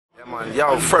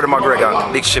Yo, Freddie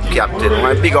McGregor, Big Ship Captain.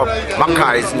 My big up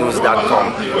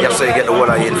MCKOY'S.com. Yeah, so you get the whole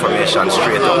of the information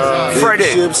straight up. Freddie,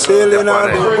 ship sailing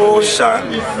on the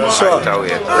ocean. Sure. Right away.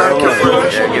 Thank you,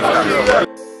 Freddie. Yeah, give that.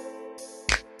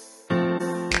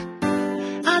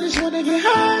 I just wanna get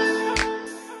high.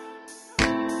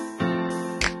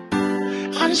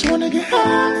 I just wanna get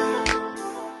high.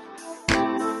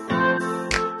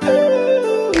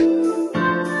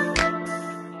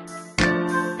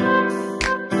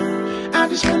 I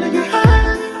just wanna get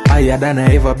high. Higher than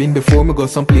I ever been before. Me go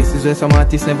some places where some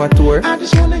artists never tour. I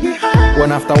just wanna get high.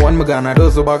 One after one, me gonna do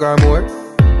so bag or more.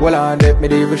 Well, I let me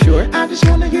there for sure. I just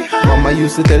wanna get high. Mama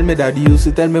used to tell me, Daddy used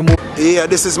to tell me more. Yeah,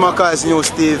 this is MCKOY'S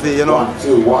News TV, you know.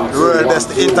 World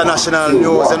best international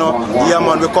news, you know. Yeah,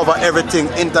 man, we cover everything,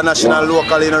 international,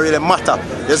 local, you know, really matter.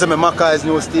 You see me, MCKOY'S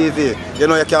News TV. You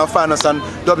know, you can find us on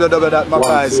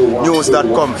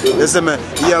www.mckoy'snews.com. You see me,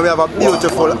 here we have a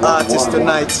beautiful artist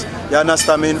tonight. You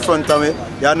understand me in front of me?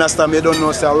 You understand me? You don't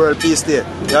know, say a world peace day.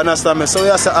 You understand me? So,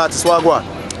 you say artist, what go on?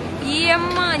 Yeah,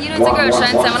 man, you know, it's a girl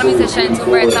Shynetyme, and I'm going to shine two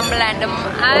bright and blind them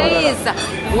eyes.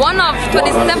 One of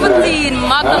 2017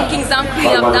 Magnum Kings and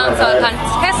Queen of Dancehall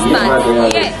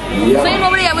contestants, yeah. So, you know,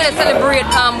 we're going to celebrate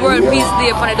World Peace Day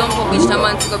for the Dumbo Beach,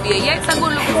 Mantico Bay. Yeah, it's a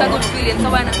good look, it's a good feeling,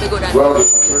 so why not be good at it?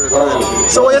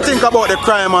 So, what do you think about the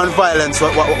crime and violence,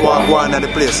 what go on in the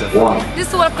place?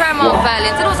 This whole crime and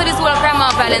violence, you know, so this whole crime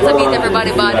and violence, I beat everybody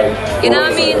bad. You know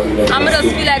what I mean? I'm just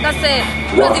feel like I say,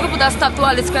 we don't even put a stop to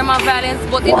all this crime and violence,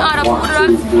 but in order for that,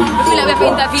 we feel like we have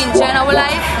to intervene in our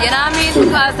life, you know what I mean?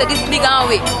 Because this big and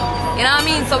way, you know what I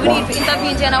mean? So we need to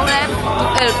intervene in our life to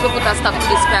help to put a stop to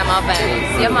this crime and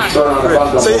violence, yeah man.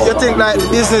 So you think like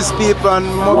business people and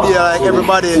maybe like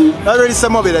everybody, I already say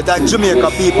maybe like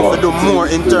Jamaica people to do more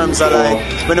in terms of like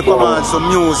when it comes on some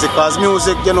music, because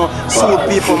music, you know, soothe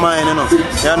people mind, you know.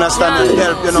 You understand? It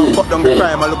help, you know, cut down the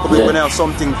crime and look a bit when they have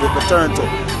something to return to.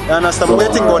 You understand? What do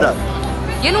you think about that?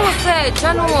 You know what I said,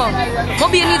 you know,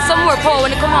 maybe you need some more power when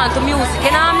it comes on to music,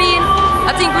 you know what I mean?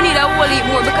 I think we need a whole heap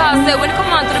more because when it comes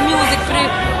on to the music for the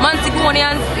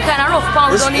Mantigonians, it kind of rough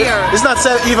pounds on here. It's not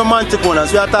even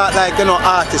Mantigonians, we are talking like, you know,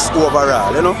 artists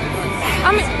overall, you know? I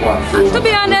mean, to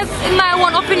be honest, in my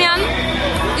own opinion,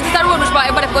 it is a road which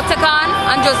everybody could take on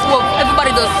and just hope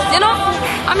everybody does, you know?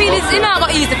 I mean, it's not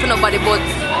easy for nobody, but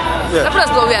yeah.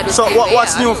 So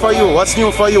what's new for you? What's new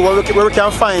for you? Where we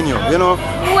can find you, you know?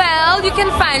 Well, you can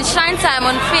find Shynetyme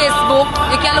on Facebook.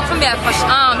 You can look for me for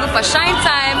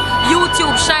Shynetyme,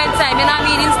 YouTube Shynetyme, you know what I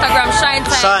mean? Instagram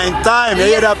Shynetyme. Shynetyme,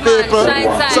 you hear that people?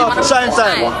 So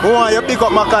Shynetyme, we want you to pick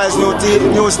up MCKOY'S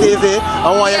News TV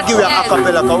and we want you to give you a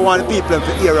acapella because we want the people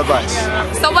to hear your voice.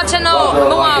 So what you know,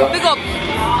 we want to pick up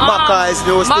MCKOY'S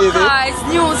News TV. MCKOY'S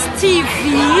News TV.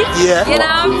 Yeah. You know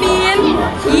what I mean?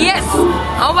 Yes.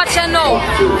 And what you know?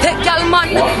 Hey, girl,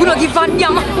 man, we don't give a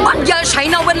damn. Bad girl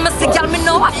shine when I see girl, me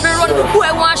know I feel run. Who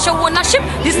I want show ownership?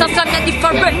 This is some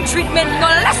different treatment, no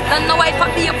less than no wife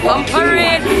of the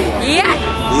parade. Yeah.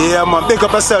 Yeah, man. Pick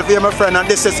up yourself here, my friend. And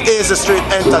this is Easy Street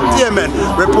Entertainment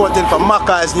reporting for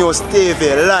MCKOY'S News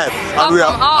TV live. And we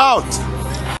are out.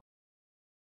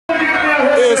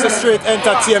 Easy Street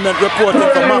Entertainment reporting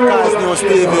for MCKOY'S News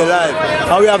TV live.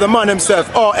 And we have the man himself,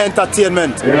 all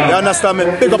entertainment. You understand me?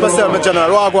 Pick up yourself, my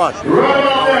general. What go on?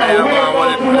 Yeah,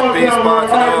 man, the peace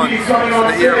party on.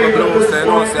 The air of blues, they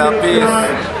know say a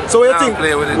peace. So what do you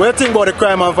think about the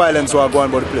crime and violence what go on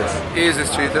about the place? Easy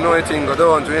Street, you know what thing go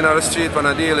down. We in the street on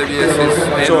a daily basis.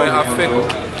 You know, it affect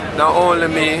not only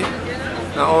me,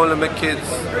 not only my kids,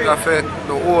 it affect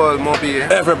the whole Mobile.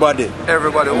 Everybody,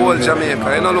 whole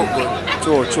Jamaica. You know, look good.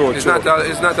 True. It's not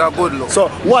a good look. So,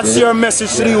 what's your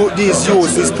message to these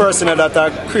youths, these persons that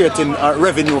are creating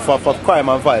revenue for crime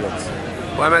and violence?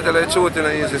 Well, I tell you the truth in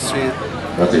the Easy Street.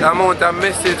 The amount of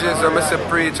messages I must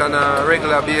preach on a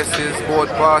regular basis, both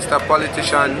pastor,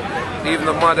 politician, even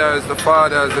the mothers, the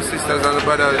fathers, the sisters and the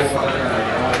brothers.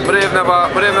 But they've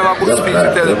never good speech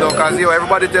to tell them though, because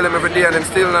everybody tell them every day and them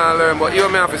still not learn. But you know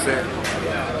me have to say,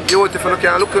 youth, if you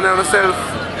can look at yourself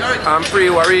and pray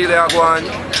what really are going,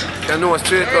 you know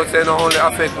straight out say not only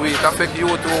affect we, it affect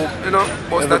you too, you know,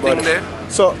 what's that thing there?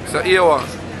 So here what?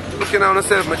 Looking at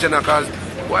yourself, my general, because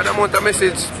what amount of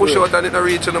message push out and it not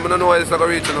reach, you know, I don't know why it's not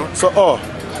going to reach, you know. So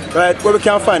right, where we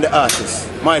can find the artist,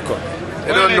 Michael?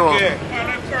 You don't know.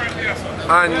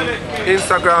 On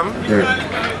Instagram,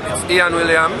 it's Ian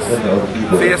Williams.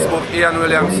 Facebook, Ian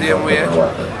Williams, same way.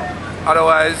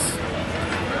 Otherwise,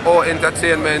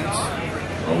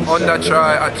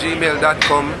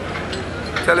 entertainment_try@gmail.com.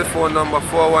 Telephone number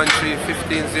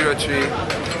 413-1503.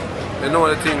 They know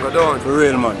the thing go down. For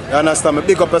real, man. You understand me?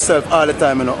 Big up yourself all the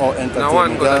time, you know, out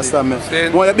entertainment. You understand me?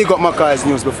 Saying, Want you big up MCKOY'S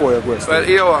News before you go? Well,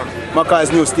 here one.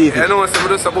 MCKOY'S News TV. You know,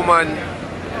 some of the woman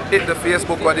hit the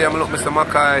Facebook where they look Mr.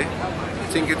 MCKOY. I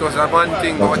think it was a one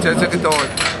thing, but I check it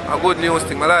out. A good news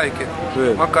thing, I like it.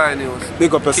 Real. MCKOY News.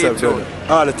 Big up yourself, brother.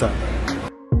 All the time.